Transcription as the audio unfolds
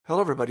Hello,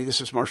 everybody. This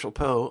is Marshall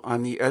Poe.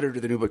 I'm the editor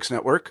of the New Books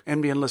Network.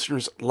 NBN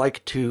listeners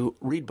like to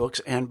read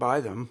books and buy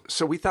them.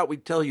 So we thought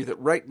we'd tell you that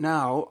right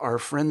now, our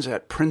friends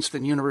at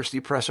Princeton University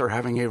Press are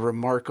having a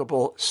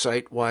remarkable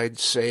site-wide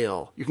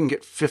sale. You can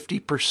get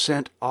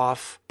 50%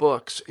 off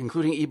books,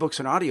 including ebooks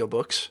and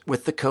audiobooks,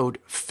 with the code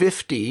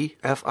 50,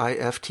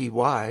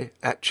 F-I-F-T-Y,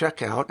 at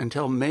checkout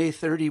until May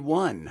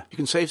 31. You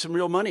can save some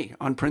real money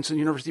on Princeton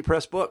University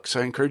Press books.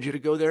 I encourage you to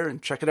go there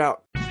and check it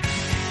out.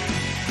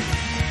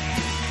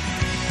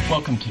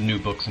 Welcome to New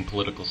Books in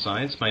Political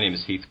Science. My name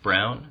is Heath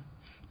Brown.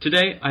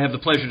 Today, I have the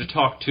pleasure to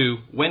talk to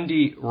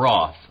Wendy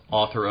Roth,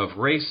 author of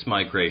Race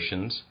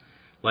Migrations,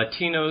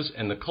 Latinos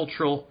and the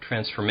Cultural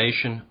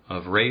Transformation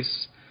of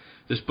Race.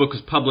 This book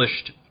was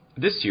published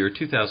this year,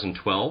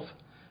 2012,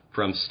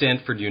 from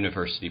Stanford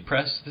University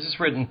Press. This is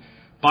written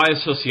by a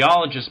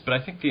sociologist, but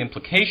I think the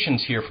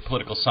implications here for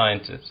political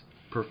scientists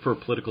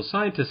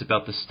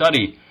about the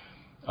study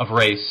of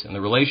race and the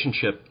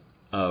relationship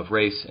of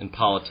race and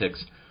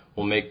politics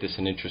will make this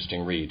an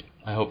interesting read.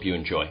 I hope you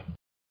enjoy.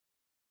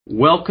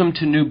 Welcome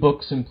to New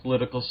Books in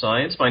Political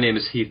Science. My name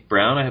is Heath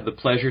Brown. I have the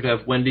pleasure to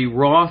have Wendy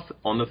Roth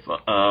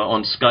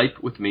on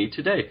Skype with me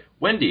today.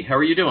 Wendy, how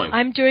are you doing?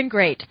 I'm doing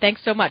great.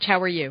 Thanks so much.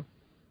 How are you?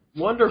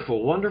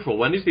 Wonderful, wonderful.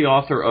 Wendy's the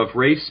author of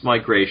Race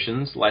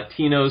Migrations,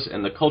 Latinos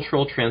and the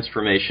Cultural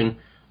Transformation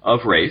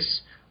of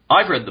Race.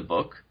 I've read the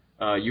book.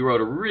 You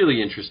wrote a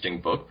really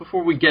interesting book.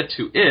 Before we get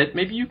to it,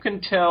 maybe you can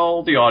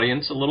tell the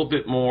audience a little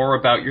bit more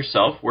about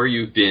yourself, where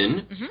you've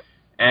been,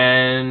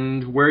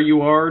 and where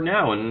you are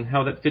now, and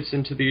how that fits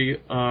into the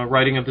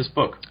writing of this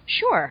book.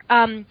 Sure.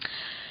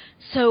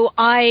 So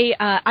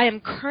I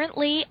am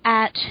currently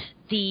at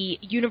the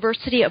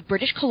University of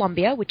British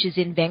Columbia, which is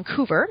in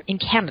Vancouver, in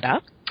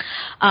Canada.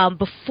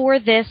 Before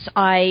this,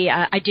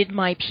 I did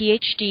my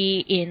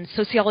PhD in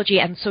sociology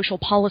and social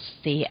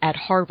policy at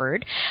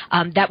Harvard.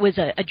 That was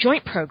a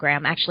joint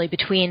program, actually,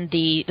 between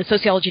the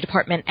sociology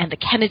department and the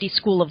Kennedy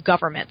School of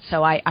Government.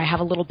 So I have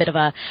a little bit of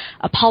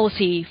a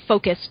policy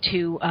focus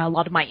to a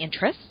lot of my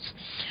interests.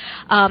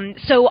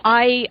 So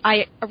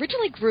I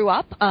originally grew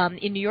up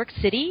in New York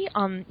City,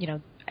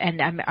 and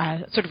I'm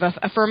sort of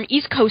a firm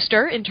East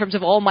Coaster in terms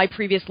of all my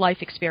previous life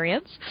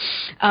experience.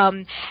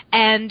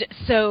 And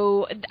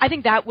so I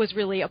think that was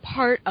really a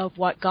part of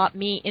what got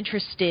me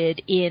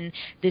interested in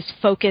this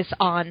focus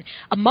on,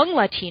 among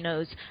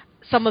Latinos,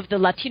 some of the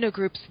Latino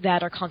groups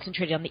that are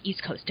concentrated on the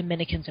East Coast,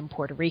 Dominicans and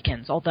Puerto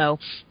Ricans. Although,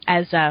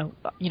 as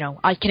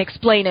I can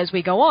explain as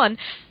we go on,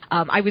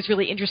 I was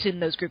really interested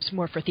in those groups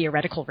more for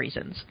theoretical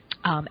reasons.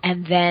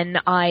 And then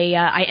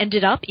I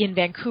ended up in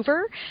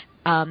Vancouver,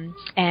 and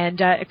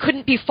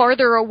couldn't be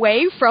farther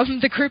away from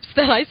the groups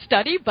that I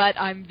study, but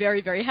I'm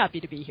very, very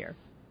happy to be here.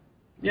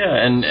 Yeah,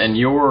 and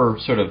your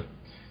sort of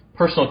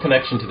personal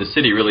connection to the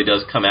city really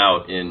does come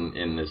out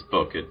in this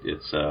book.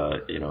 It's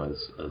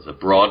as a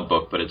broad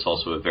book, but it's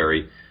also a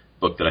very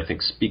book that I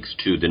think speaks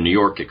to the New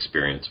York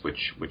experience,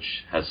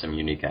 which has some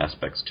unique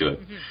aspects to it.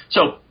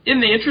 So,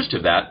 in the interest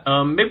of that,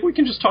 maybe we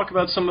can just talk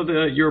about some of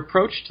your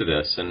approach to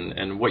this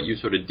and what you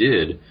sort of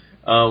did.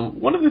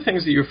 One of the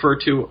things that you refer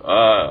to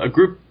a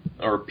group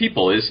or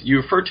people is you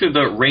refer to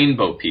the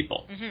rainbow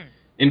people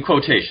in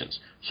quotations.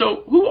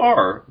 So who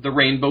are the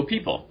rainbow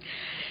people?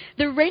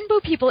 The rainbow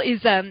people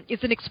is an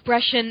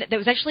expression that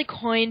was actually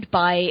coined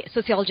by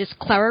sociologist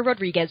Clara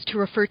Rodriguez to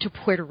refer to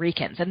Puerto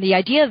Ricans. And the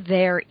idea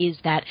there is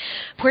that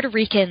Puerto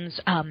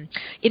Ricans,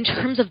 in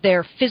terms of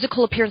their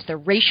physical appearance, their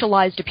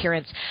racialized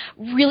appearance,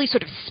 really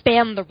sort of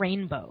span the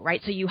rainbow,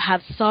 right? So you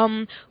have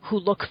some who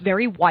look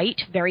very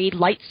white, very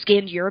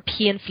light-skinned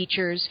European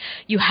features.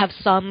 You have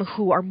some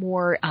who are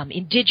more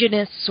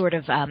indigenous, sort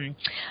of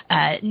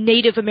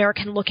Native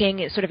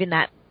American-looking, sort of in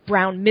that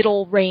brown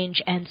middle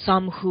range, and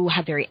some who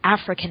have very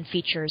African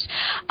features.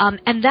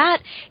 And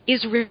that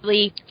is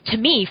really, to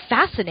me,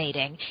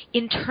 fascinating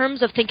in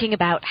terms of thinking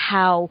about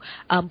how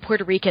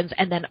Puerto Ricans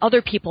and then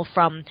other people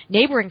from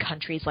neighboring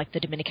countries like the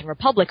Dominican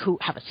Republic, who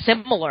have a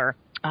similar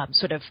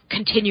sort of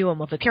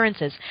continuum of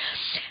appearances,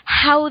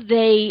 how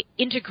they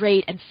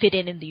integrate and fit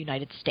in the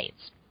United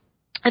States.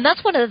 And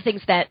that's one of the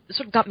things that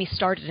sort of got me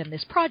started in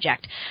this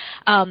project.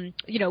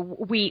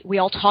 We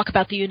all talk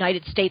about the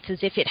United States as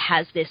if it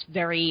has this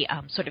very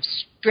sort of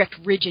strict,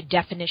 rigid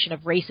definition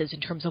of races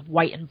in terms of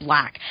white and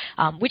black,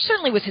 which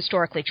certainly was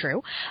historically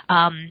true.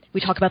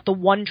 We talk about the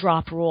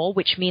one-drop rule,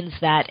 which means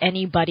that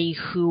anybody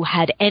who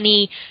had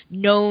any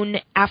known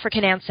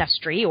African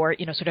ancestry, or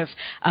sort of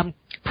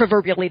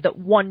proverbially the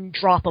one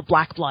drop of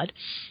black blood,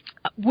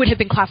 would have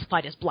been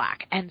classified as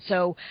black. And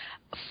so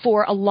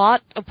for a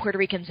lot of Puerto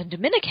Ricans and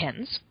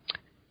Dominicans,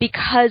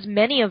 because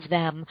many of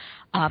them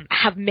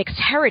have mixed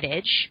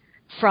heritage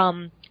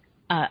from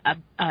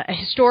a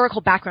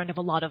historical background of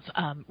a lot of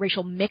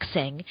racial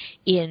mixing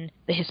in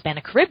the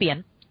Hispanic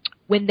Caribbean,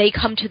 when they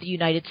come to the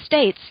United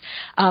States,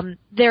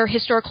 their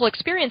historical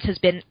experience has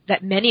been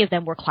that many of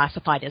them were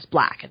classified as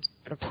black.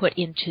 And sort of put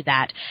into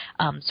that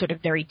sort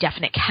of very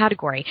definite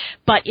category.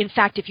 But in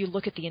fact, if you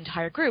look at the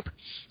entire group,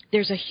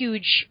 there's a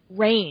huge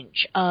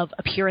range of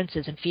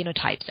appearances and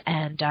phenotypes.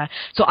 And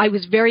so I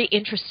was very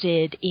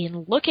interested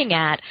in looking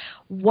at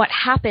what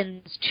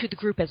happens to the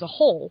group as a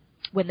whole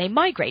when they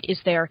migrate. Is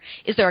there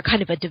a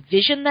kind of a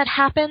division that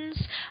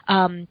happens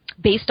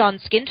based on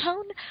skin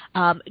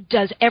tone?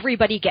 Does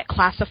everybody get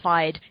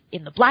classified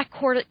in the black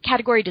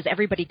category? Does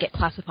everybody get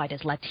classified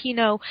as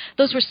Latino?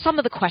 Those were some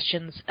of the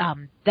questions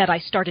that I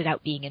started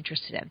out being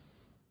interested in.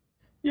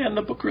 Yeah, and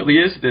the book really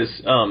is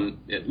this,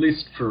 at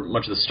least for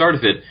much of the start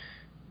of it,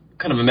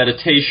 kind of a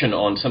meditation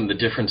on some of the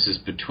differences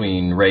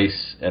between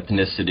race,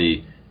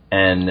 ethnicity,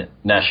 and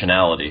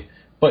nationality.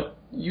 But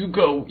you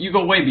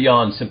go way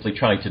beyond simply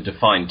trying to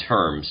define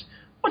terms.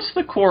 What's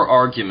the core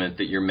argument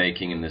that you're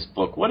making in this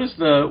book? What is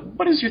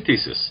your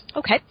thesis?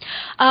 Okay.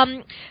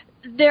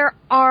 There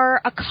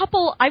are a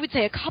couple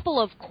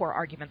of core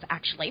arguments,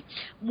 actually.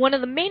 One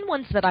of the main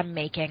ones that I'm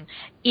making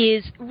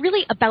is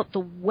really about the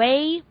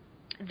way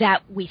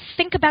that we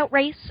think about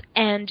race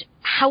and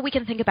how we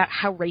can think about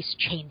how race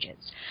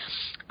changes.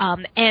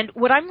 And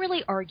what I'm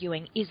really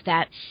arguing is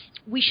that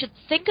we should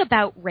think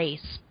about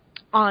race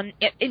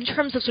in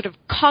terms of sort of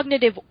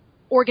cognitive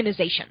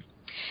organization.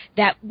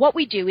 That what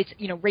we do is,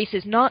 race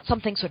is not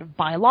something sort of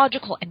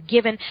biological and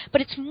given,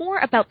 but it's more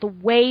about the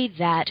way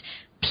that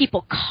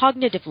people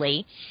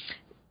cognitively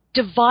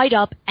divide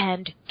up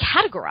and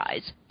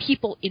categorize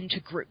people into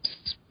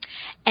groups.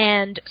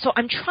 And so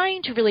I'm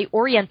trying to really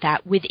orient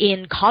that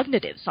within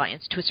cognitive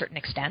science to a certain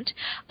extent,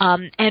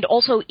 and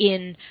also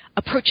in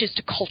approaches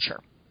to culture,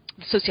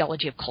 the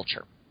sociology of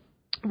culture.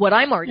 What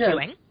I'm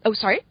arguing... Yeah. Oh,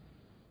 sorry?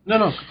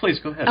 No, please,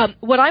 go ahead.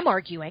 What I'm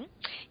arguing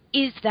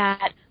is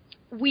that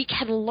we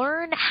can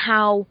learn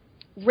how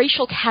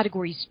racial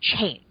categories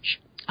change.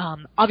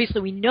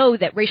 Obviously, we know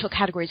that racial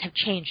categories have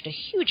changed a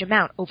huge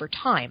amount over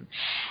time,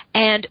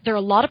 and there are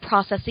a lot of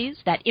processes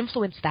that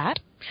influence that.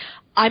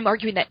 I'm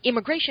arguing that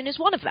immigration is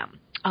one of them,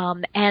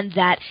 and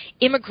that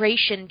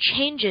immigration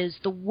changes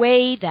the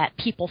way that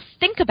people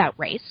think about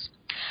race,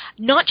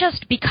 not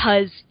just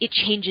because it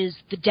changes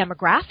the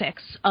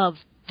demographics of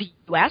the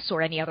U.S.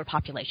 or any other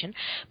population,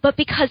 but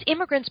because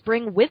immigrants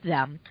bring with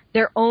them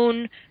their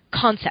own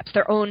concepts,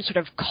 their own sort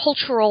of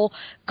cultural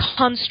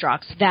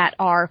constructs that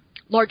are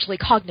largely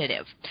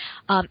cognitive,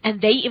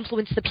 and they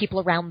influence the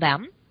people around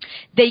them.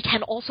 They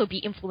can also be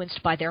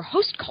influenced by their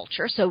host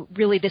culture, so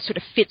really this sort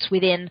of fits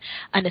within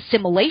an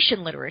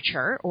assimilation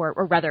literature, or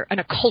rather an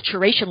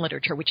acculturation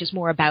literature, which is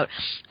more about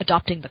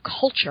adopting the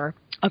culture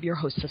of your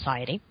host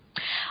society.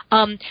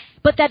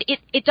 But that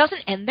it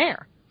doesn't end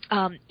there.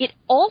 It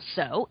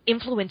also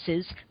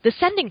influences the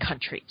sending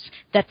countries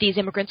that these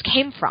immigrants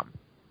came from.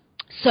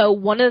 So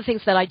one of the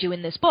things that I do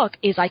in this book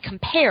is I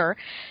compare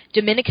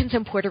Dominicans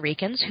and Puerto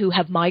Ricans who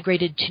have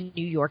migrated to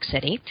New York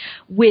City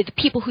with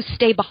people who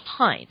stay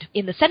behind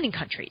in the sending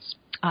countries.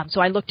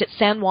 So I looked at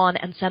San Juan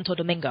and Santo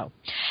Domingo.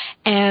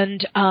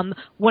 And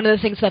one of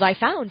the things that I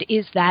found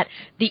is that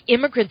the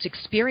immigrants'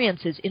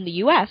 experiences in the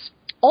U.S.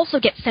 also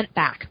get sent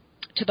back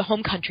to the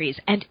home countries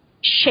and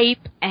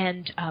shape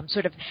and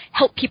sort of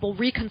help people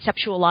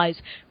reconceptualize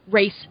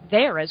race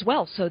there as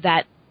well, so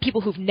that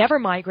people who've never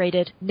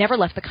migrated, never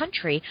left the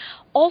country,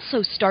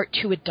 also start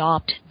to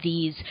adopt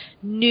these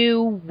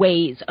new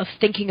ways of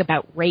thinking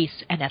about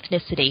race and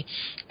ethnicity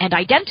and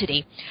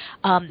identity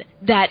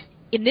that,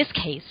 in this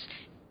case,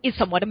 is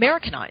somewhat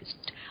Americanized.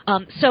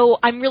 So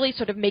I'm really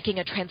sort of making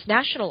a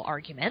transnational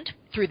argument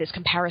through this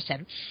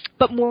comparison,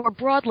 but more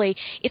broadly,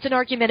 it's an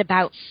argument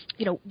about,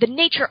 the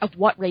nature of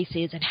what race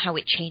is and how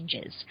it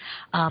changes.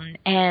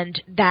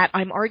 And that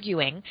I'm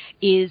arguing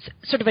is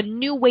sort of a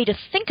new way to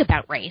think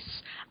about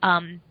race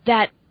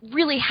that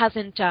really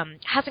hasn't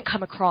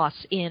come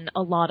across in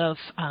a lot of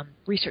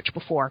research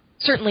before.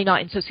 Certainly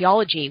not in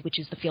sociology, which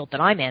is the field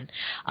that I'm in.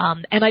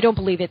 And I don't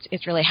believe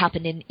it's really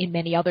happened in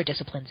many other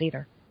disciplines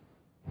either.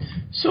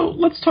 So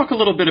let's talk a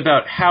little bit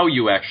about how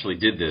you actually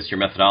did this, your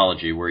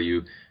methodology, where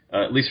you,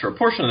 at least for a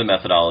portion of the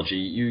methodology,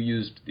 you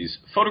used these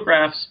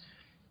photographs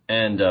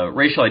and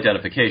racial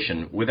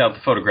identification. Without the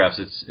photographs,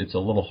 it's a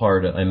little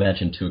hard, I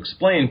imagine, to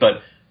explain, but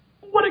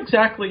what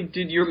exactly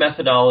did your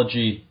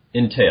methodology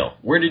entail?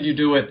 Where did you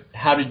do it?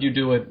 How did you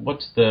do it? What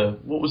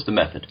was the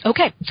method?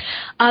 Okay.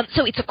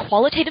 So it's a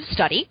qualitative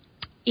study.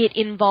 It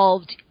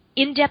involved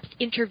in-depth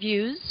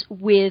interviews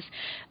with,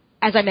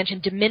 as I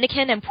mentioned,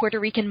 Dominican and Puerto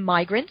Rican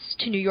migrants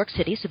to New York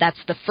City. So that's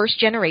the first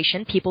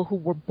generation, people who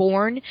were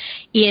born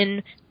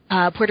in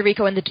Puerto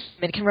Rico and the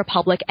Dominican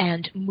Republic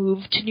and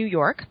moved to New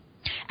York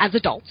as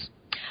adults,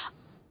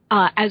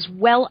 as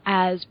well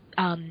as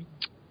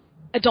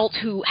adults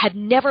who had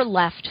never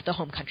left the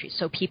home country.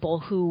 So people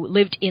who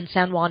lived in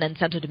San Juan and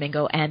Santo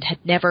Domingo and had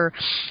never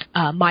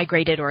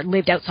migrated or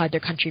lived outside their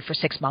country for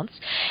 6 months.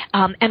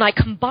 And I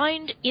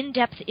combined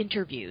in-depth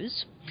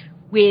interviews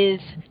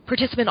with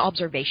participant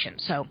observation.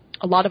 So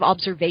a lot of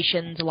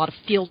observations, a lot of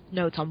field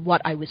notes on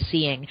what I was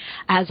seeing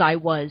as I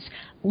was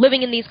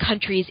living in these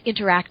countries,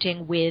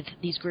 interacting with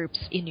these groups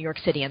in New York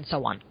City and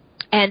so on.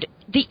 And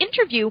the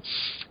interview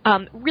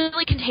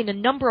really contained a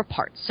number of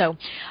parts. So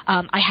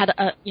I had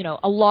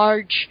a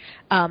large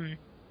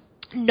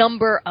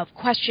number of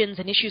questions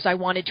and issues I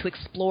wanted to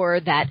explore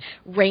that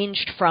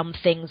ranged from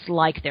things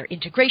like their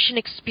integration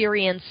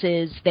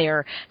experiences,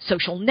 their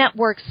social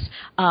networks,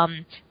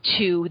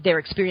 to their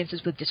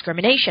experiences with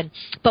discrimination.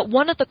 But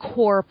one of the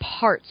core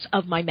parts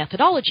of my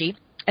methodology,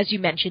 as you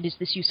mentioned, is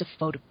this use of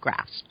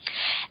photographs.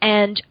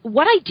 And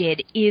what I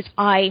did is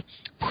I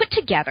put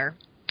together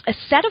a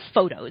set of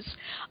photos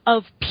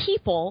of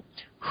people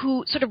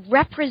who sort of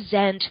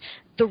represent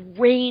the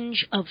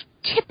range of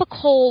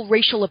typical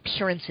racial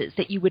appearances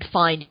that you would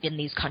find in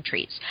these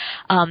countries.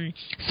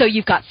 So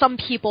you've got some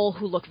people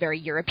who look very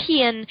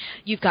European,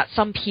 you've got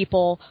some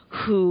people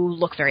who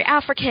look very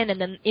African, and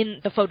then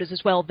in the photos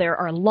as well, there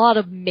are a lot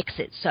of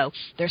mixes. So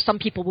there's some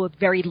people with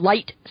very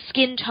light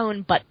skin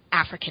tone but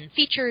African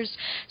features,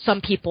 some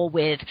people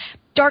with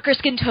darker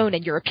skin tone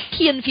and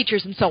European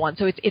features, and so on.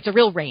 So it's a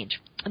real range.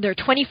 And there are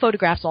 20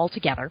 photographs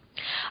altogether.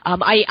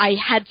 I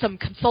had some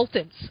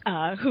consultants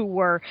who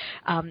were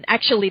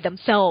actually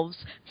themselves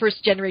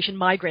first-generation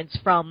migrants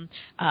from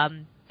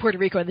Puerto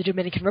Rico and the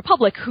Dominican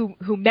Republic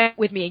who met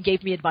with me and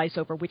gave me advice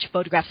over which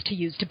photographs to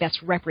use to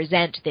best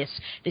represent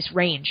this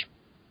range.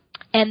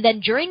 And then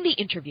during the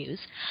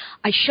interviews,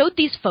 I showed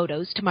these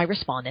photos to my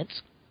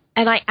respondents,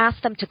 and I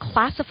asked them to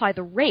classify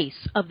the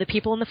race of the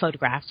people in the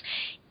photographs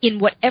in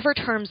whatever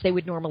terms they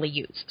would normally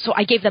use. So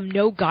I gave them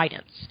no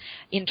guidance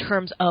in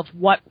terms of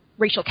what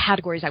racial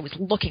categories I was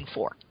looking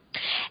for.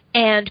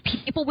 And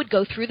people would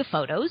go through the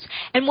photos,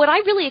 and what I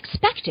really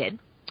expected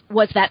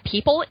was that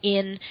people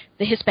in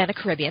the Hispanic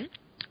Caribbean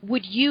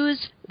would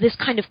use this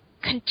kind of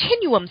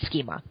continuum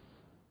schema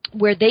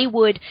where they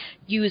would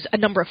use a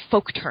number of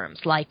folk terms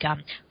like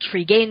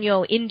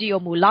trigueño, indio,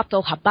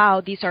 mulatto,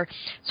 jabao. These are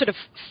sort of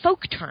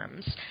folk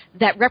terms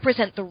that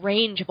represent the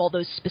range of all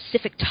those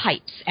specific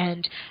types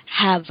and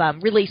have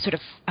really sort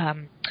of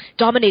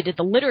dominated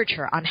the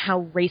literature on how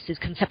race is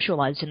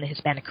conceptualized in the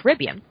Hispanic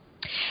Caribbean.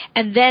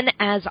 And then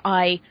as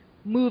I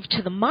moved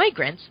to the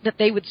migrants, that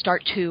they would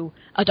start to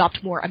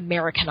adopt more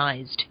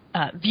Americanized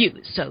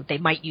views. So they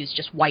might use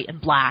just white and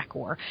black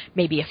or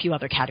maybe a few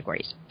other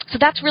categories. So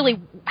that's really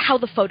how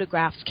the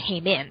photographs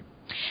came in.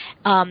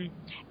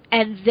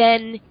 And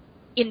then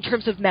in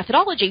terms of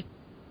methodology,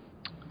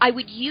 I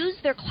would use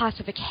their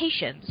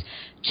classifications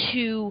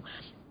to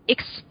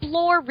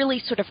explore really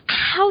sort of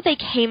how they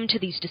came to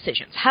these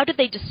decisions. How did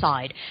they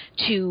decide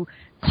to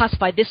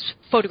classify this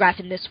photograph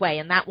in this way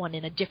and that one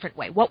in a different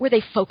way? What were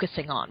they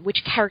focusing on?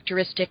 Which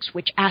characteristics,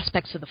 which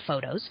aspects of the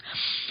photos?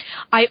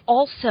 I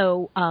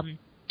also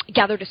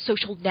gathered a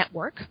social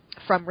network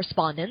from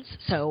respondents,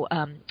 so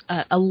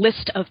a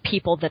list of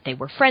people that they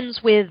were friends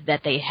with,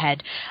 that they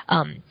had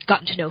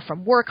gotten to know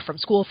from work, from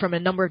school, from a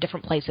number of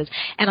different places.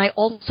 And I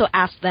also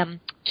asked them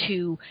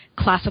to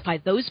classify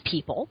those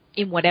people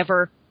in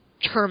whatever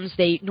terms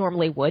they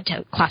normally would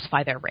to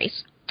classify their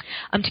race.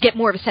 To get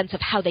more of a sense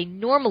of how they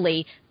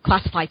normally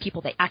classify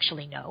people they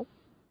actually know.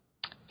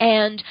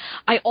 And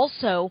I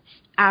also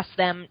asked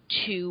them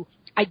to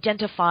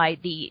identify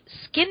the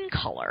skin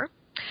color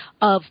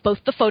of both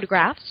the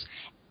photographs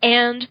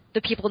and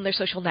the people in their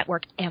social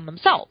network and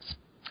themselves.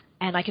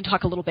 And I can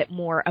talk a little bit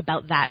more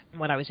about that and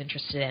what I was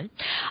interested in.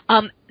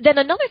 Then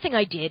another thing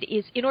I did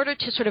is, in order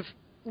to sort of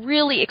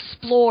really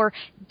explore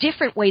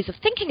different ways of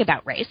thinking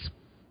about race,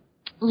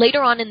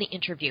 later on in the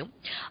interview,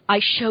 I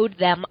showed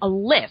them a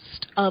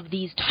list of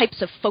these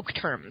types of folk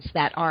terms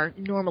that are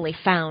normally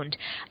found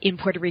in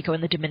Puerto Rico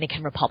and the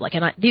Dominican Republic.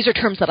 And these are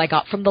terms that I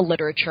got from the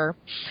literature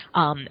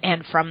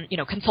and from,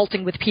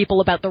 consulting with people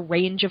about the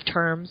range of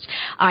terms.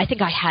 I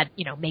think I had,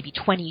 maybe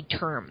 20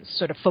 terms,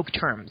 sort of folk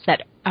terms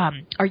that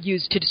are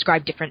used to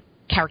describe different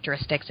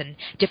characteristics and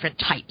different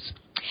types.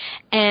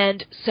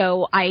 And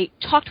so I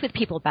talked with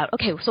people about,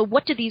 okay, so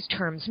what do these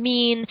terms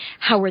mean?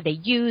 How were they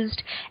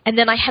used? And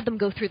then I had them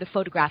go through the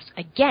photographs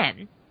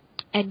again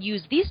and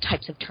use these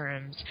types of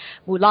terms,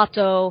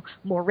 mulatto,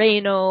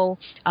 moreno,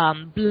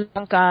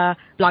 blanca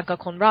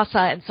con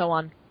raza, and so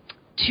on,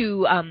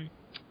 to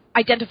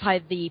identify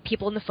the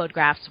people in the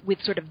photographs with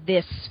sort of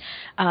this,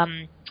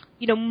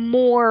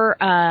 more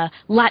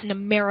Latin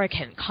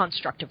American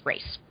construct of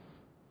race.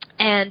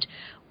 And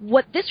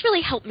what this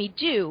really helped me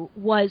do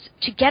was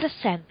to get a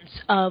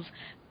sense of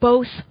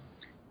both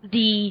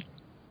the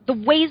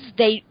ways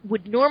they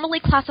would normally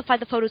classify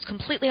the photos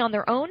completely on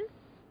their own,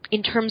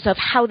 in terms of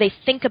how they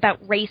think about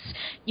race,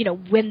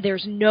 when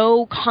there's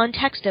no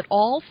context at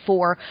all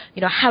for,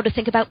 how to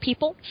think about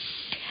people.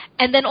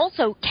 And then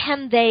also,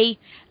 do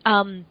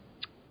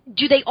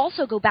they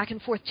also go back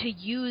and forth to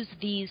use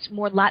these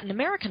more Latin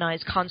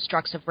Americanized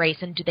constructs of race,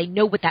 and do they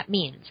know what that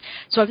means?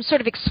 So I'm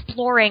sort of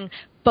exploring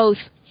both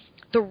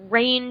the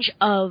range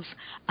of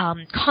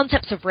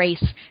concepts of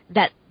race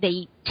that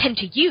they tend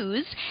to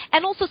use,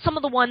 and also some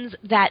of the ones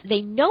that they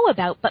know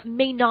about but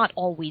may not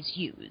always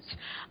use.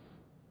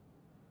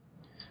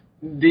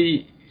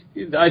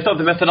 I thought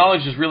the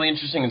methodology was really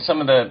interesting,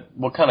 and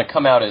what kind of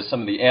come out as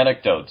some of the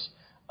anecdotes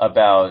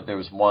about, there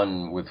was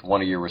one with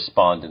one of your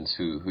respondents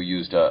who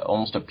used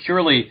almost a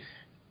purely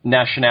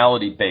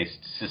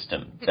nationality-based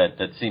system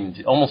that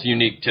seemed almost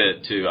unique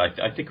to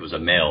I think it was a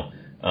male,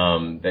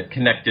 that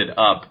connected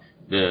up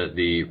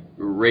the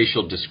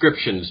racial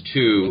descriptions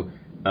to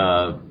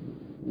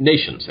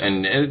nations.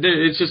 And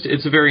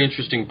it's a very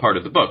interesting part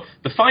of the book.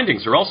 The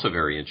findings are also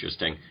very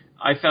interesting.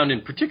 I found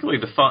in particularly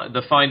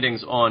the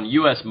findings on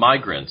U.S.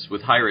 migrants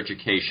with higher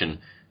education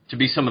to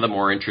be some of the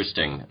more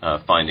interesting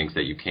findings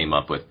that you came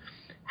up with.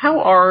 How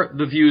are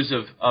the views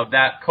of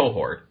that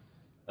cohort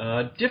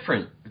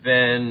different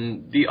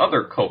than the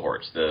other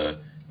cohorts, the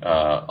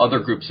other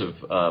groups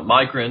of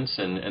migrants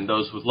and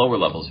those with lower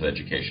levels of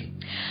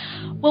education?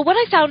 Well, what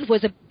I found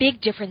was a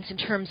big difference in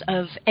terms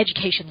of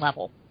education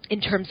level,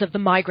 in terms of the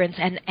migrants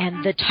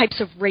and the types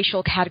of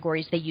racial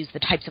categories they used, the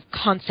types of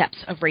concepts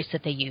of race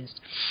that they used.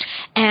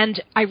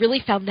 And I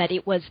really found that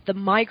it was the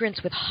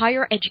migrants with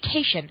higher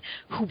education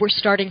who were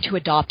starting to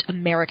adopt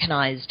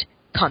Americanized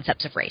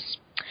concepts of race.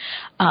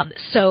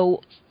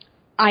 So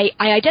I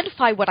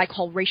identify what I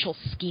call racial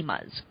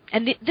schemas.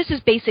 And this is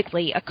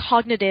basically a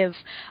cognitive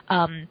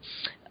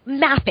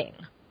mapping,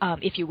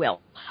 if you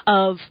will,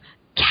 of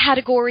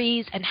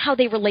categories and how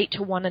they relate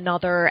to one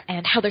another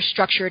and how they're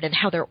structured and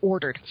how they're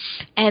ordered.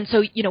 And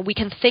so, we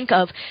can think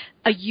of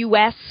a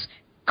U.S.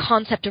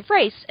 concept of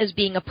race as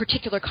being a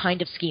particular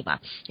kind of schema.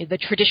 The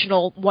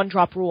traditional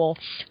one-drop rule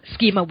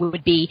schema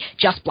would be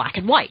just black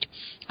and white.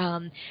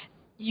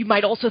 You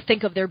might also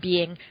think of there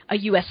being a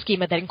U.S.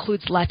 schema that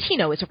includes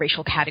Latino as a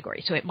racial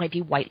category, so it might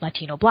be white,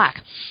 Latino,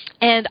 black.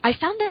 And I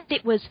found that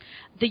it was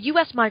the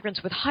U.S.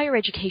 migrants with higher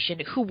education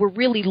who were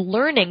really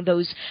learning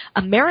those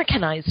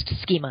Americanized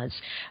schemas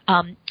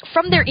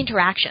from their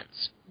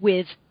interactions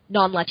with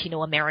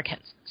non-Latino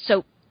Americans.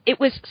 So it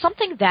was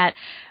something that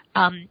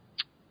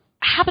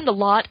happened a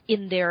lot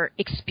in their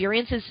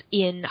experiences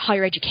in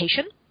higher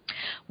education.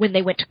 When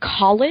they went to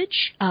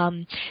college,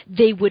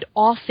 they would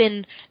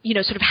often,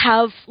 sort of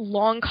have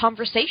long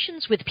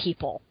conversations with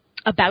people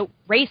about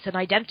race and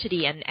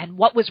identity and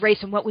what was race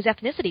and what was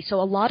ethnicity. So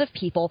a lot of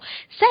people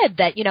said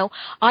that,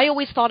 I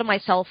always thought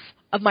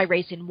of my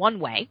race in one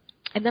way.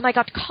 And then I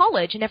got to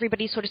college and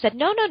everybody sort of said,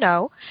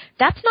 no,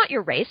 that's not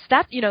your race.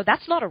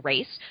 That's not a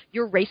race.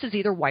 Your race is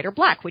either white or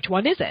black. Which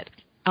one is it?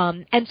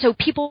 And so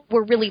people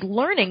were really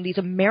learning these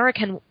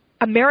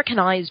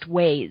Americanized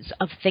ways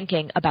of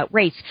thinking about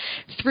race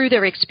through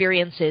their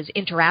experiences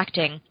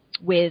interacting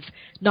with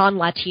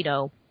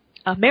non-Latino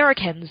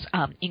Americans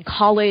in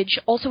college,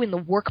 also in the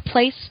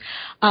workplace.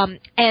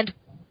 And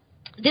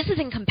this is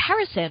in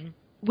comparison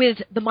with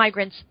the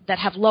migrants that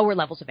have lower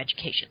levels of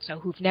education, so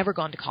who've never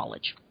gone to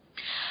college.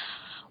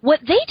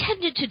 What they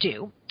tended to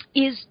do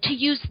is to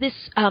use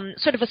this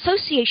sort of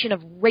association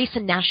of race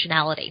and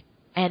nationality.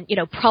 And,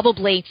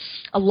 probably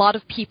a lot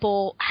of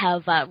people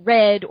have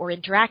read or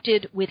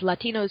interacted with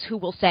Latinos who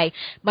will say,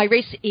 my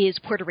race is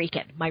Puerto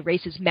Rican, my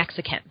race is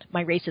Mexican,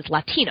 my race is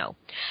Latino.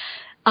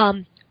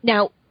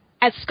 Now,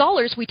 as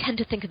scholars, we tend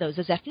to think of those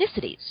as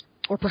ethnicities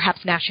or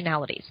perhaps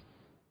nationalities.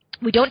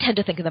 We don't tend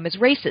to think of them as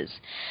races.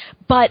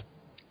 But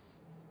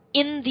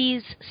in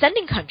these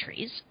sending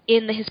countries,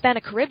 in the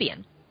Hispanic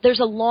Caribbean, there's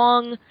a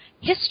long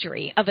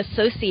history of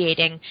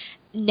associating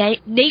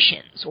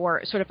nations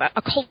or sort of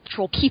a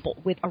cultural people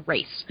with a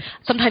race.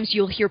 Sometimes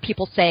you'll hear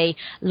people say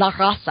la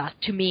raza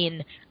to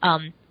mean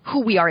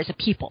who we are as a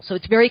people. So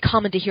it's very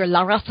common to hear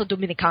la raza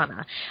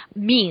dominicana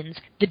means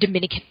the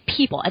Dominican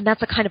people, and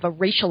that's a kind of a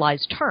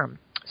racialized term.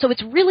 So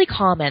it's really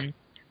common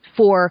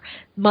for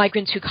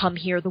migrants who come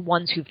here, the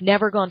ones who've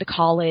never gone to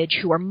college,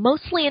 who are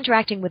mostly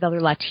interacting with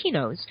other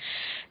Latinos,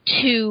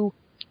 to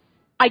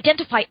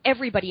identify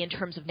everybody in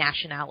terms of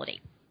nationality.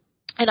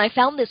 And I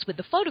found this with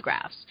the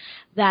photographs,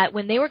 that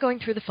when they were going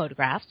through the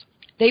photographs,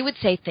 they would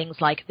say things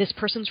like, this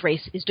person's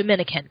race is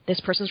Dominican, this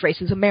person's race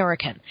is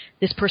American,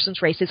 this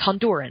person's race is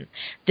Honduran,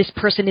 this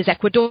person is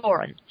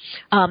Ecuadorian,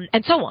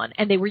 and so on.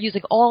 And they were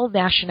using all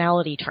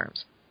nationality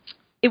terms.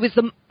 It was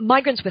the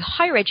migrants with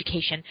higher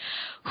education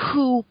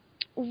who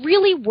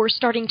really were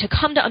starting to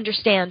come to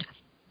understand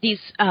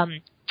these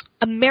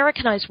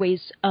Americanized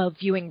ways of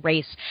viewing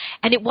race.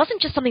 And it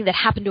wasn't just something that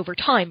happened over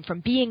time from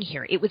being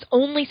here. It was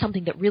only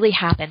something that really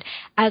happened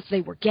as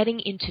they were getting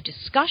into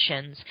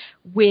discussions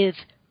with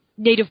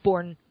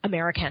native-born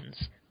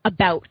Americans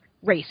about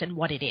race and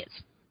what it is.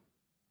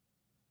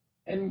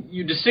 And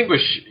you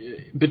distinguish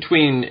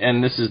between,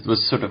 and this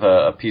was sort of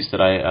a piece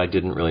that I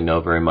didn't really know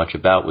very much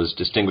about, was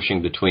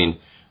distinguishing between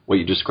what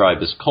you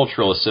described as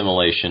cultural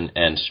assimilation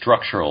and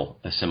structural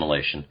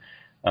assimilation.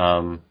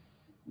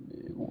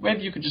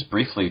 Maybe you could just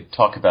briefly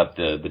talk about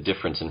the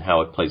difference and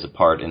how it plays a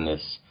part in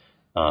this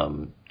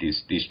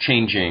these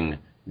changing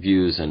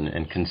views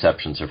and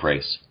conceptions of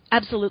race.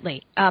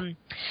 Absolutely.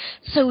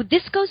 So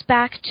this goes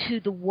back to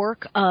the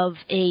work of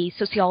a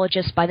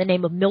sociologist by the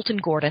name of Milton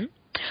Gordon,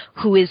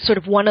 who is sort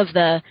of one of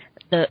the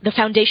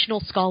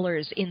foundational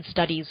scholars in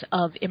studies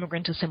of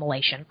immigrant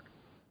assimilation.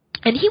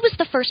 And he was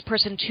the first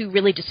person to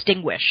really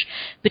distinguish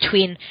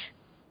between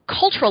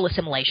cultural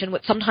assimilation,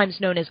 what's sometimes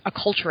known as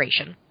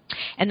acculturation,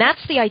 and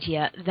that's the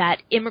idea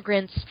that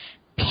immigrants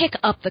pick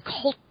up the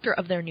culture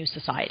of their new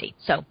society.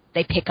 So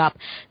they pick up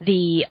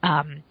the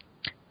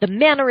the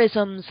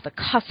mannerisms, the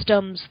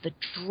customs, the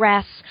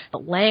dress, the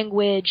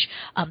language,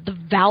 the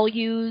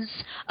values.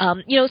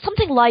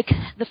 Something like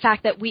the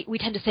fact that we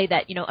tend to say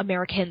that,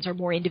 Americans are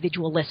more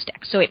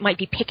individualistic. So it might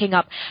be picking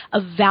up a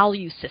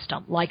value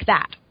system like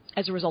that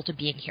as a result of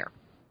being here.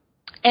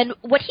 And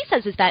what he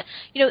says is that,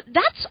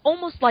 that's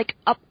almost like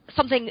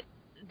something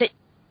that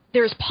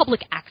there's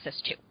public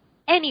access to.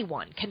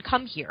 Anyone can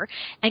come here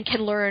and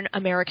can learn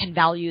American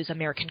values,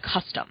 American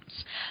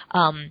customs.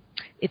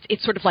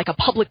 It's sort of like a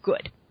public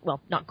good. Well,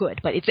 not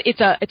good, but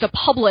it's a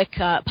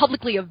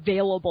publicly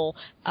available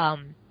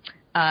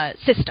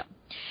system.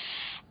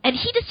 And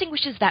he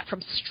distinguishes that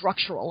from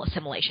structural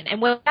assimilation.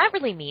 And what that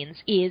really means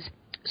is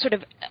sort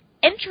of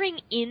entering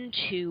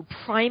into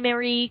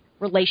primary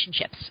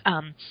relationships,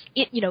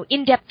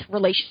 in-depth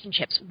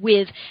relationships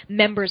with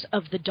members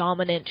of the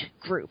dominant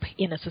group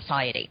in a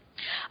society.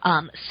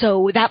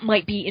 So that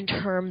might be in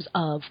terms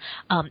of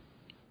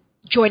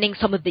joining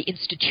some of the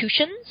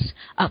institutions,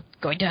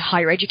 going to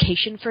higher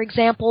education, for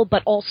example,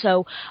 but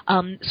also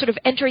sort of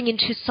entering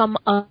into some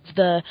of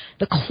the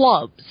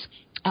clubs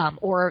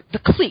or the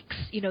cliques,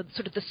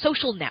 sort of the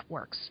social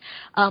networks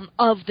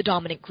of the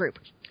dominant group.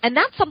 And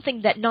that's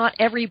something that not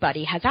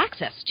everybody has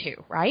access to,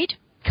 right?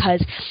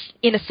 Because,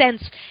 in a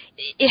sense,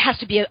 it has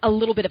to be a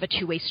little bit of a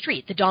two-way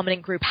street. The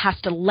dominant group has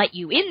to let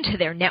you into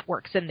their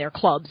networks and their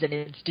clubs and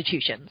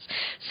institutions.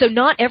 So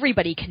not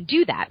everybody can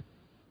do that.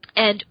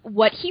 And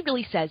what he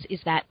really says is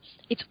that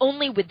it's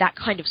only with that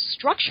kind of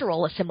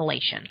structural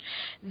assimilation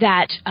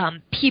that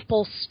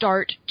people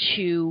start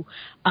to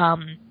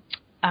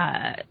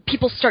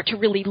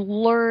really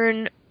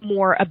learn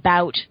more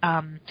about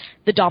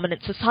the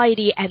dominant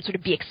society and sort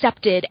of be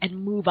accepted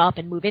and move up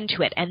and move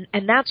into it. And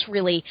that's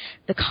really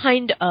the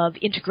kind of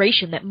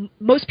integration that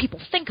most people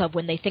think of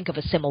when they think of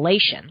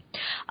assimilation.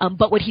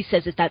 But what he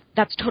says is that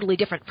that's totally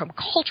different from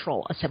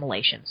cultural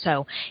assimilation.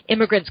 So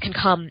immigrants can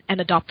come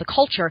and adopt the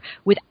culture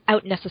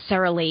without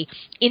necessarily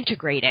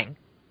integrating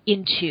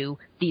into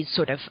these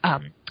sort of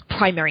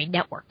primary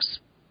networks.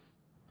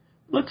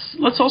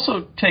 Let's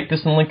also take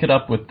this and link it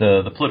up with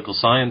the political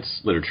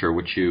science literature,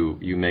 which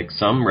you make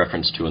some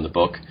reference to in the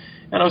book.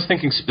 And I was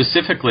thinking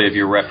specifically of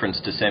your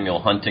reference to Samuel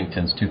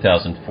Huntington's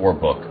 2004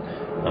 book.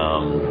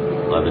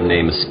 The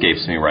name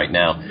escapes me right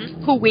now.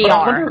 Who We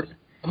Are.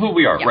 Who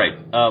We Are, yeah. Right.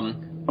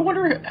 I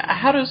wonder,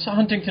 how does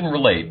Huntington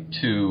relate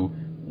to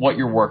what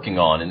you're working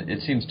on? And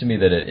it seems to me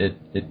that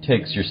it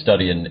takes your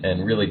study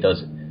and really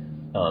does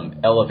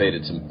elevate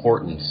its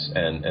importance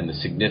and the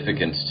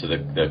significance to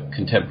the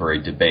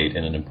contemporary debate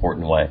in an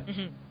important way.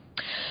 Mm-hmm.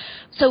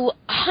 So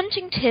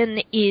Huntington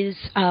is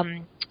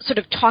sort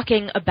of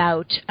talking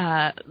about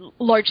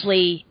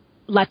largely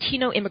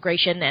Latino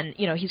immigration, and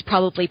he's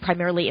probably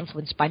primarily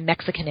influenced by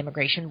Mexican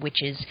immigration,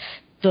 which is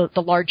the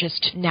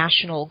largest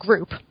national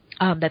group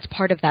that's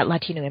part of that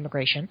Latino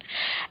immigration.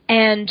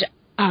 And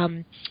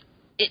some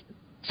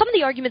of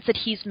the arguments that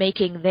he's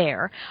making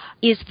there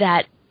is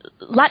that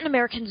Latin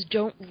Americans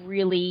don't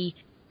really,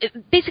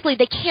 basically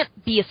they can't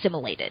be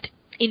assimilated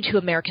into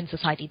American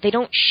society. They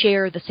don't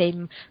share the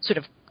same sort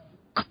of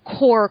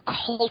core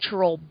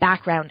cultural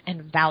background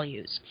and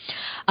values.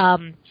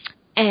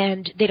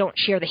 And they don't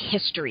share the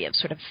history of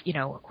sort of,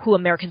 who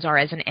Americans are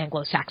as an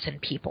Anglo-Saxon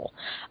people.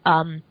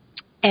 And,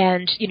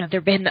 there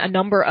have been a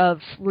number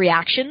of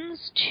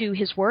reactions to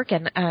his work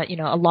and,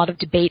 a lot of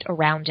debate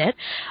around it.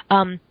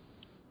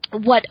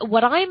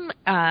 What I'm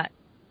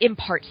in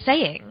part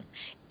saying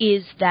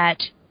is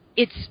that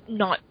it's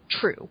not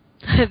true,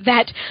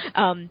 that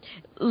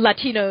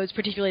Latinos,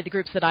 particularly the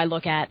groups that I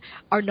look at,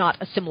 are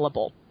not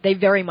assimilable. They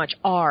very much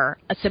are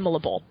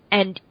assimilable.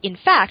 And in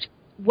fact,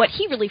 what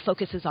he really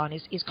focuses on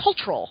is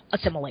cultural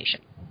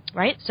assimilation,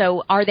 right?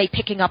 So are they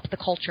picking up the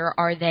culture?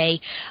 Are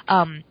they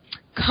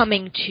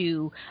coming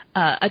to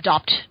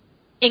adopt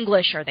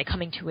English? Are they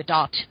coming to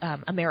adopt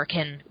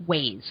American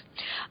ways?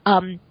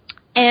 And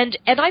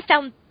I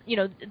found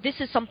this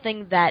is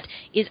something that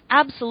is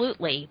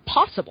absolutely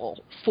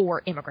possible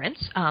for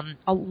immigrants.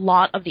 A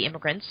lot of the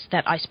immigrants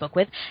that I spoke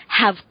with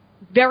have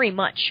very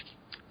much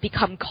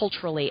become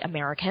culturally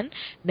American.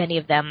 Many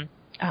of them,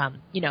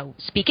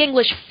 speak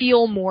English,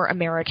 feel more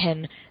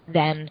American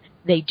than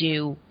they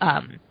do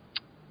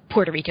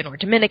Puerto Rican or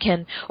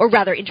Dominican, or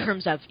rather in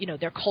terms of,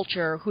 their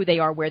culture, who they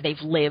are, where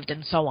they've lived,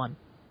 and so on.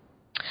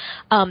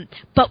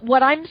 But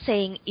what I'm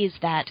saying is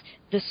that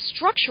the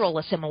structural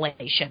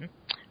assimilation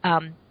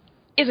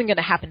isn't going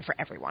to happen for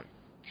everyone.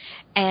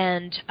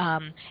 And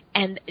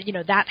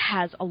that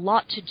has a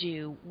lot to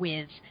do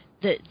with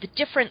the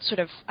different sort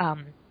of,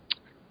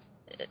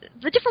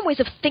 the different ways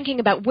of thinking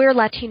about where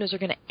Latinos are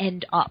going to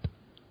end up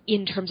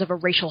in terms of a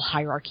racial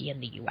hierarchy in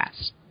the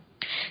U.S.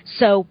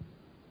 So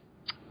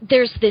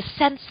there's this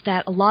sense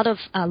that a lot of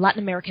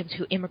Latin Americans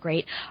who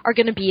immigrate are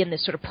going to be in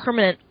this sort of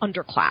permanent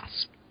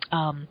underclass.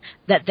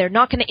 That they're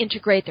not going to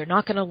integrate, they're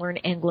not going to learn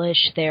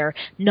English, they're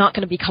not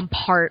going to become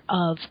part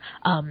of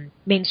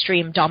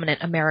mainstream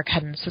dominant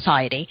American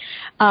society.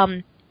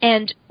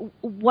 And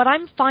what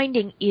I'm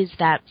finding is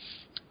that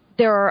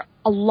there are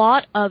a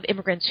lot of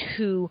immigrants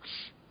who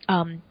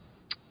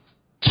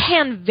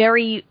can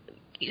very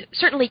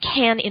certainly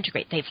can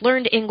integrate. They've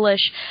learned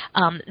English.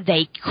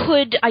 They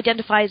could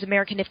identify as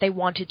American if they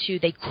wanted to.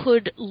 They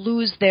could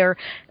lose their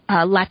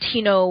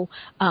Latino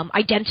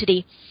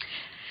identity.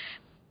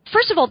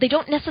 First of all, they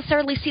don't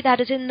necessarily see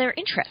that as in their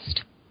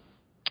interest.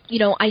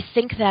 I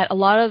think that a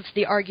lot of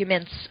the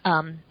arguments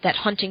that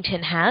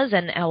Huntington has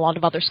and a lot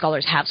of other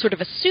scholars have sort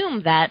of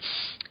assume that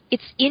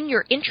it's in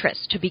your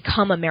interest to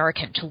become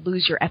American, to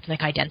lose your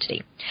ethnic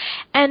identity.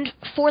 And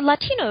for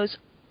Latinos,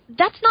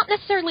 that's not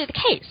necessarily the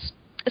case,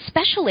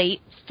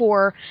 especially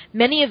for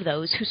many of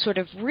those who sort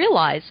of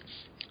realize,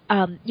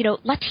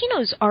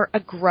 Latinos are a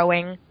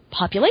growing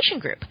population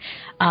group.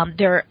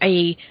 They're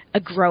a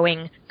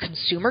growing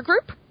consumer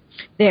group.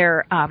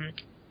 They're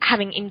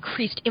having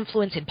increased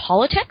influence in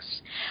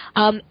politics.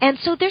 And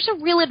so there's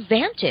a real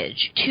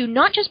advantage to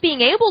not just being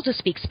able to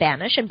speak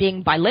Spanish and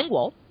being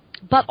bilingual,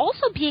 but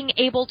also being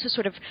able to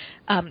sort of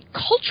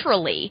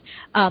culturally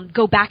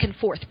go back and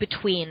forth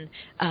between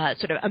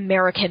sort of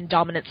American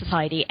dominant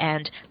society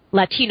and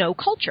Latino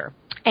culture.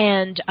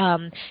 And,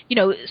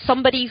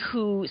 somebody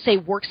who, say,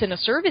 works in a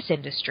service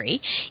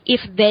industry,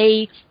 if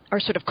they are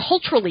sort of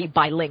culturally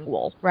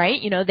bilingual,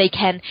 right, they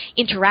can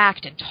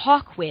interact and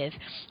talk with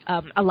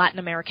a Latin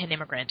American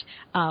immigrant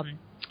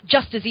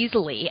just as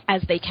easily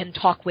as they can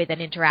talk with and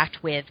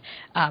interact with,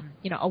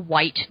 a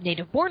white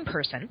native-born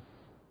person.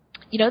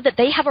 That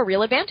they have a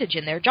real advantage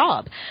in their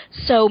job.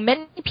 So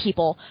many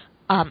people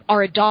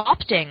are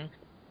adopting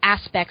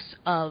aspects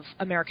of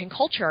American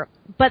culture,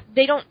 but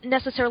they don't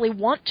necessarily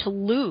want to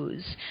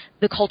lose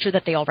the culture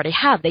that they already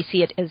have. They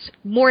see it as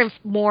more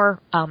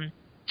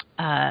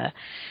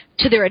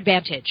to their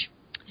advantage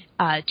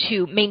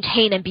to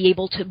maintain and be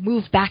able to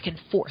move back and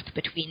forth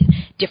between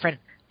different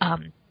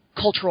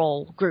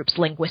cultural groups,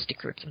 linguistic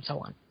groups, and so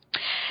on.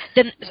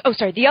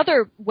 The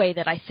other way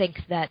that I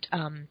think that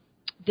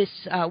this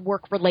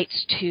work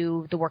relates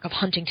to the work of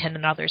Huntington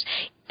and others.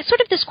 It's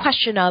sort of this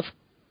question of,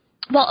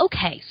 well,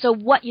 okay, so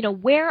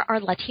where are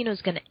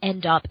Latinos going to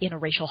end up in a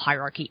racial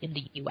hierarchy in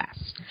the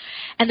U.S.?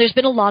 And there's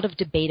been a lot of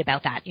debate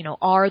about that.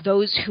 Are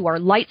those who are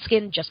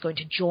light-skinned just going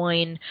to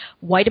join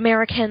white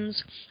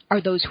Americans? Are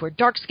those who are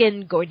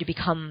dark-skinned going to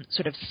become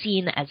sort of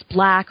seen as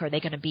black? Are they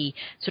going to be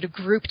sort of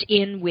grouped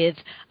in with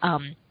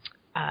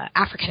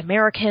African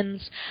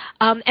Americans?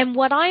 And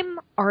what I'm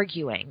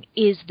arguing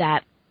is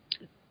that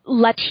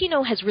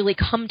Latino has really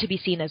come to be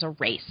seen as a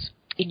race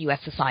in U.S.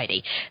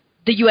 society.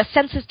 The U.S.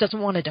 Census doesn't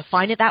want to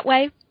define it that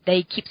way.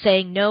 They keep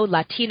saying, no,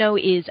 Latino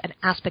is an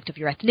aspect of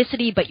your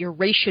ethnicity, but your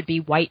race should be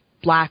white,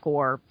 black,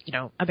 or,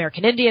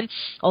 American Indian,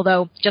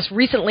 although just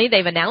recently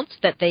they've announced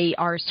that they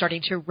are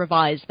starting to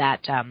revise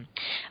that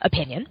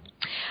opinion.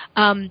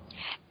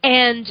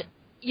 And,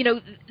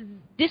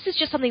 this is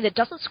just something that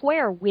doesn't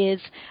square with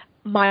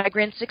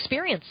migrants'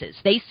 experiences.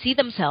 They see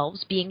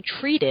themselves being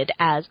treated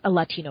as a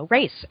Latino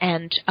race,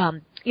 and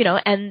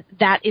and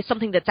that is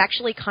something that's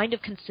actually kind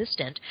of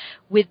consistent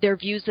with their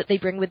views that they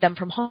bring with them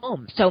from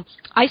home. So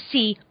I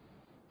see,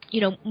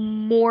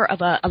 more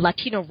of a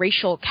Latino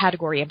racial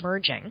category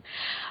emerging.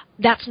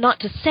 That's not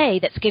to say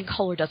that skin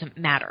color doesn't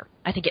matter.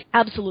 I think it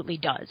absolutely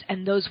does,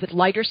 and those with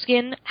lighter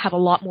skin have a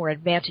lot more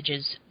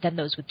advantages than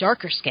those with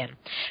darker skin.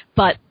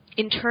 But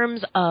in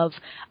terms of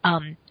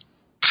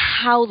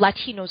how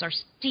Latinos are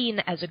seen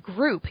as a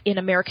group in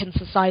American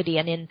society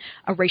and in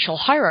a racial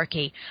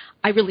hierarchy,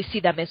 I really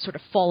see them as sort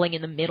of falling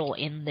in the middle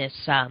in this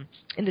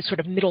sort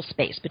of middle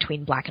space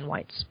between black and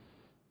whites.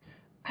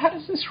 How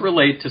does this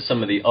relate to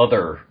some of the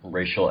other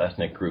racial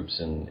ethnic groups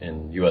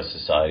in U.S.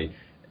 society?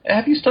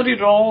 Have you studied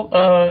at all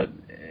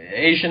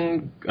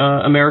Asian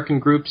American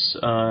groups,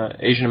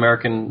 Asian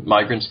American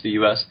migrants to the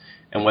U.S.,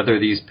 and whether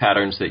these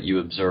patterns that you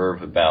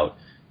observe about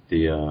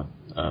the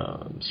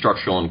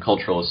structural and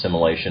cultural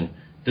assimilation,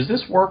 does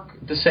this work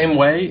the same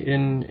way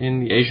in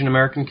the Asian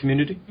American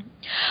community?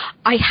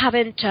 I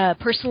haven't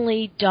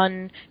personally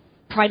done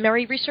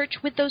primary research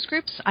with those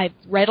groups. I've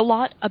read a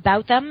lot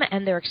about them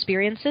and their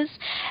experiences,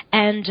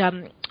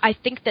 and I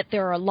think that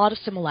there are a lot of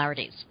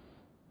similarities.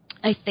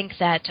 I think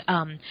that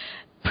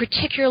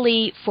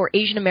particularly for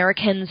Asian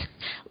Americans,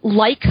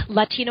 like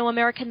Latino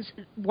Americans,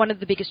 one of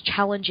the biggest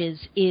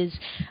challenges is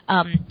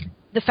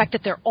the fact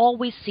that they're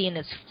always seen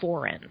as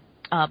foreign.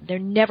 They're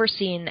never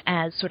seen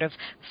as sort of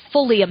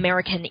fully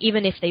American,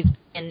 even if they've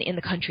been in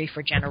the country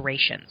for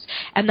generations.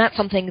 And that's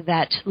something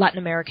that Latin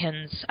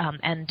Americans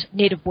and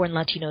native-born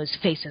Latinos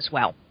face as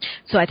well.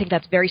 So I think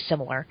that's very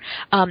similar.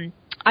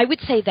 I would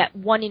say that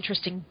one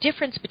interesting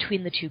difference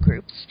between the two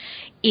groups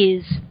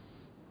is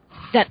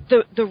that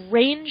the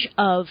range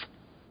of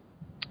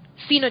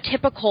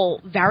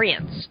phenotypical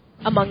variants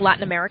among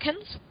Latin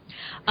Americans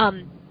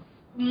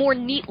more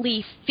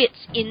neatly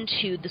fits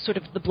into the sort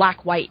of the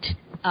black-white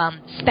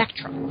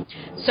spectrum.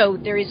 So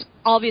there is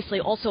obviously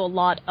also a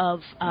lot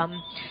of,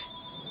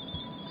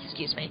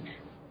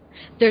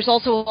 there's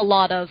also a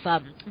lot of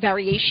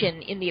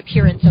variation in the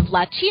appearance of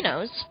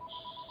Latinos.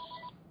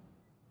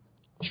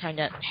 I'm trying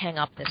to hang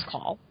up this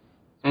call.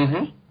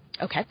 Mm-hmm.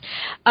 Okay.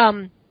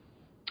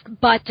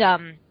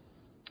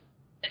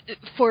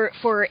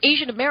 for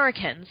Asian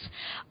Americans,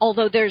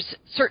 although there's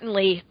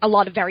certainly a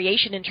lot of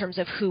variation in terms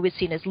of who is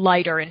seen as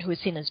lighter and who is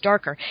seen as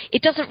darker,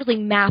 it doesn't really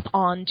map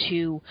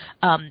onto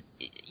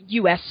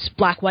U.S.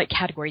 black-white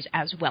categories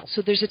as well.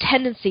 So there's a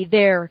tendency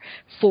there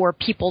for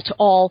people to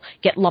all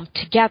get lumped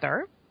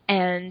together,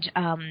 and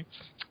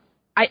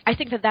I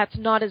think that that's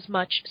not as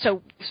much.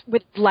 So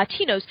with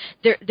Latinos,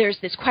 there's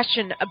this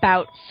question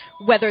about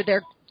whether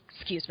they're.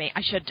 Excuse me,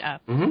 I should.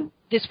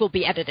 This will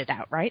be edited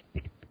out, right?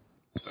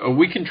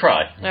 We can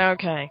try.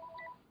 Okay.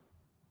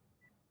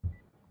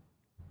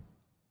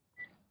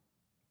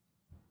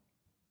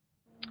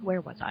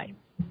 Where was I?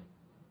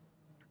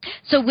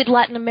 So with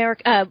Latin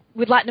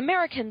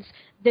Americans,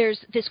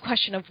 there's this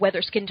question of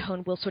whether skin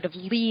tone will sort of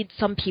lead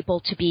some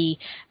people to be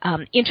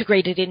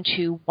integrated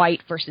into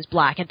white versus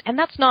black, and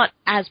that's not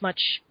as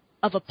much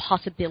of a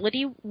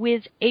possibility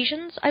with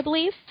Asians, I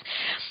believe.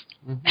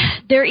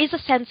 Mm-hmm. There is a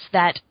sense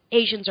that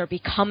Asians are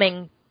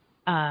becoming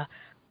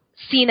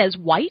seen as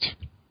white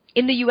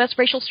in the U.S.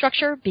 racial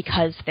structure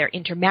because they're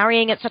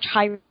intermarrying at such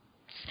high rates.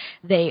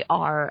 They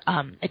are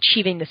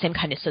achieving the same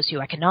kind of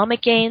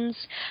socioeconomic gains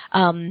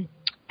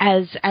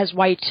as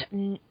white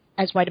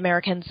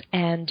Americans,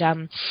 and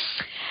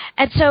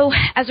so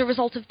as a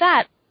result of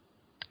that,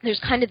 there's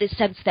kind of this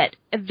sense that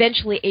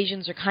eventually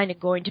Asians are kind of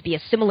going to be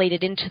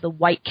assimilated into the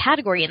white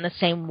category in the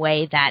same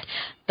way that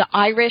the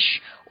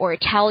Irish or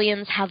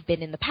Italians have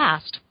been in the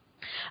past.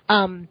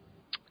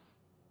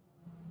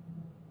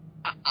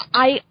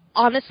 I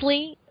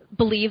honestly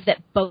believe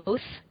that both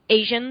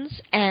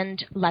Asians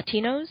and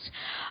Latinos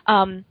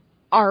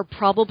are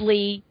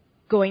probably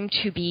going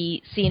to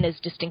be seen as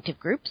distinctive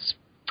groups,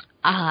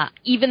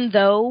 even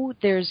though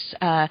there's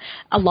a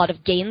lot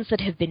of gains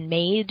that have been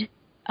made,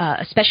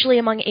 especially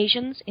among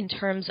Asians, in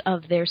terms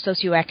of their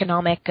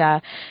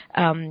socioeconomic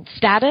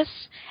status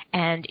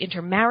and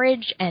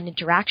intermarriage and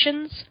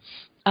interactions.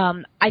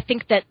 I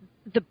think that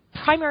the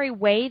primary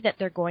way that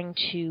they're going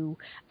to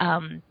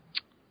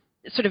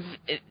sort of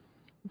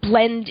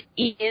blend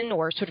in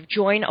or sort of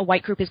join a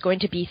white group is going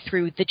to be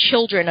through the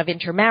children of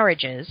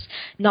intermarriages,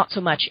 not so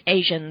much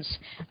Asians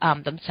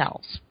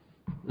themselves.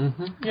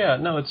 Mm-hmm. Yeah,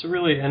 no, it's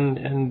really,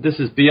 and this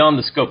is beyond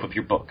the scope of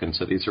your book, and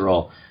so these are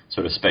all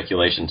sort of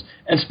speculations.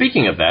 And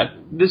speaking of that,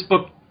 this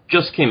book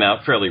just came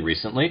out fairly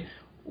recently.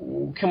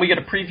 Can we get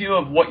a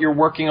preview of what you're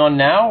working on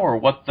now, or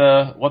what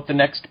the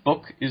next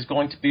book is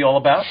going to be all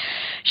about?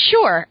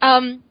 Sure.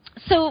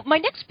 So my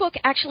next book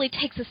actually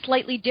takes a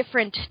slightly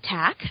different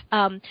tack.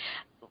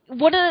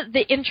 One of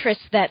the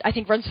interests that I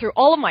think runs through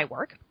all of my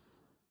work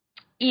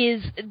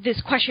is this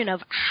question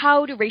of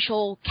how do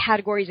racial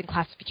categories and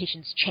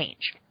classifications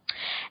change?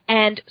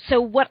 And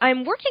so what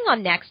I'm working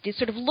on next is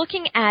sort of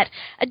looking at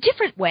a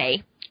different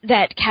way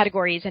that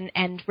categories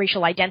and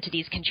racial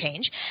identities can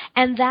change,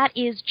 and that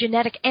is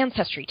genetic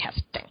ancestry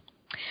testing.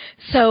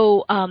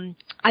 So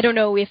I don't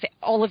know if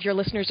all of your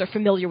listeners are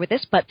familiar with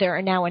this, but there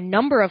are now a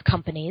number of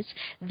companies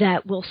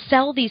that will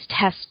sell these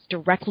tests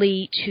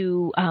directly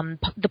to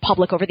the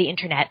public over the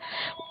Internet,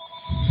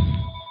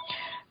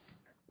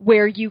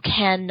 where you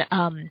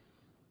can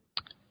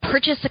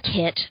purchase a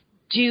kit,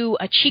 do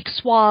a cheek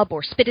swab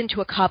or spit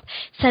into a cup,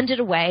 send it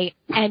away,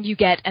 and you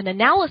get an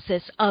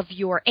analysis of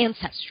your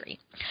ancestry.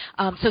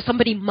 So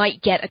somebody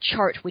might get a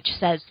chart which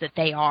says that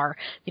they are,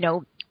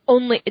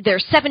 they're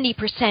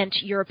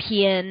 70%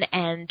 European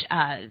and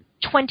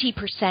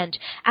 20%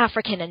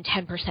 African and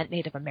 10%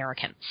 Native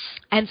American.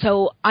 And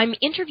so I'm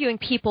interviewing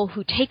people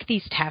who take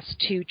these tests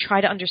to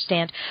try to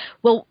understand,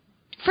 well,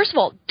 first of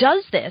all,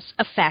 does this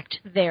affect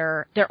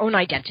their own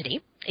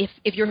identity?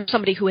 If you're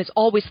somebody who has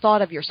always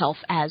thought of yourself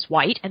as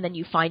white, and then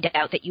you find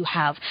out that you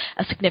have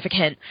a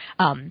significant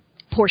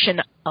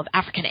portion of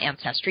African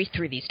ancestry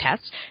through these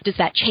tests, does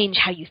that change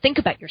how you think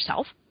about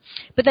yourself?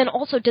 But then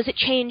also, does it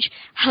change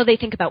how they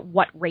think about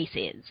what race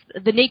is,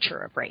 the nature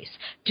of race?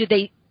 Do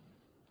they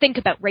think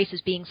about race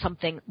as being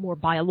something more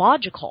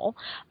biological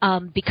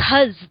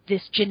because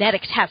this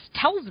genetic test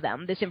tells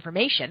them this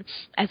information,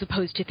 as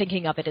opposed to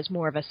thinking of it as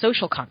more of a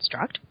social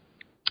construct?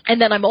 And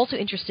then I'm also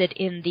interested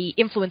in the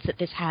influence that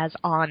this has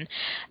on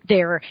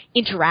their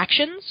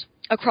interactions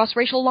across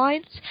racial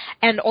lines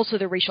and also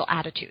their racial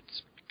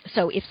attitudes.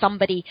 So if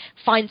somebody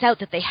finds out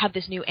that they have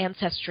this new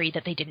ancestry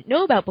that they didn't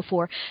know about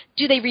before,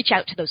 do they reach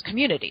out to those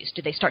communities?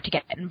 Do they start to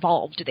get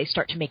involved? Do they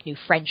start to make new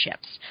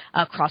friendships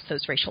across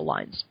those racial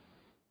lines?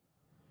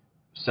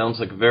 Sounds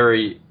like a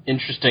very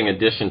interesting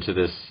addition to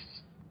this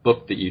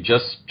book that you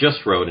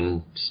just wrote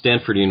in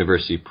Stanford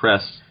University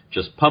Press,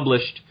 just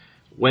published.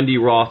 Wendy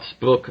Roth's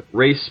book,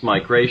 Race,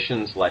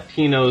 Migrations,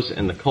 Latinos,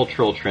 and the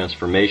Cultural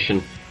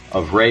Transformation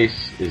of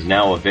Race, is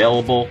now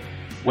available.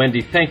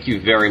 Wendy, thank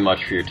you very much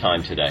for your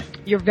time today.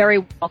 You're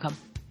very welcome.